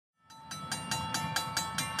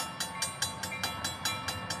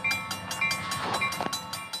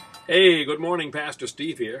Hey, good morning, Pastor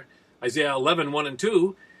Steve here. Isaiah 11, 1 and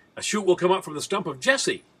 2. A shoot will come up from the stump of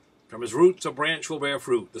Jesse. From his roots a branch will bear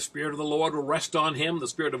fruit. The Spirit of the Lord will rest on him, the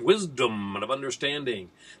Spirit of wisdom and of understanding,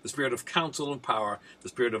 the Spirit of counsel and power, the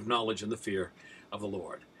Spirit of knowledge and the fear of the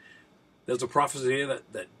Lord. There's a prophecy here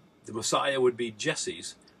that the Messiah would be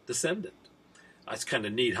Jesse's descendant. It's kind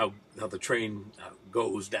of neat how the train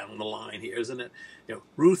goes down the line here, isn't it?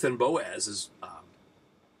 Ruth and Boaz is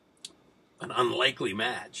an unlikely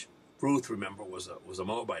match. Ruth, remember, was a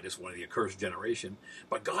Moabite, one of the accursed generation.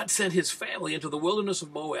 But God sent his family into the wilderness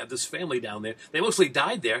of Moab, this family down there. They mostly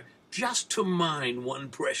died there just to mine one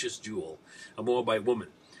precious jewel, a Moabite woman.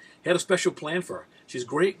 He had a special plan for her. She's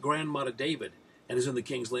great-grandmother David and is in the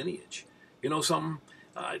king's lineage. You know something?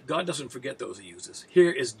 God doesn't forget those he uses. Here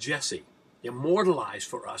is Jesse, immortalized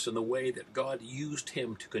for us in the way that God used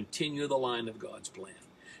him to continue the line of God's plan,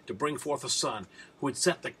 to bring forth a son who would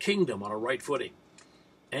set the kingdom on a right footing,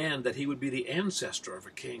 and that he would be the ancestor of a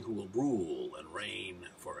king who will rule and reign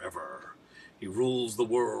forever. He rules the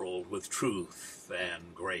world with truth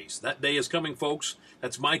and grace. That day is coming, folks.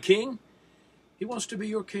 That's my king. He wants to be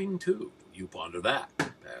your king, too. You ponder that,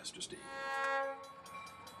 Pastor Steve.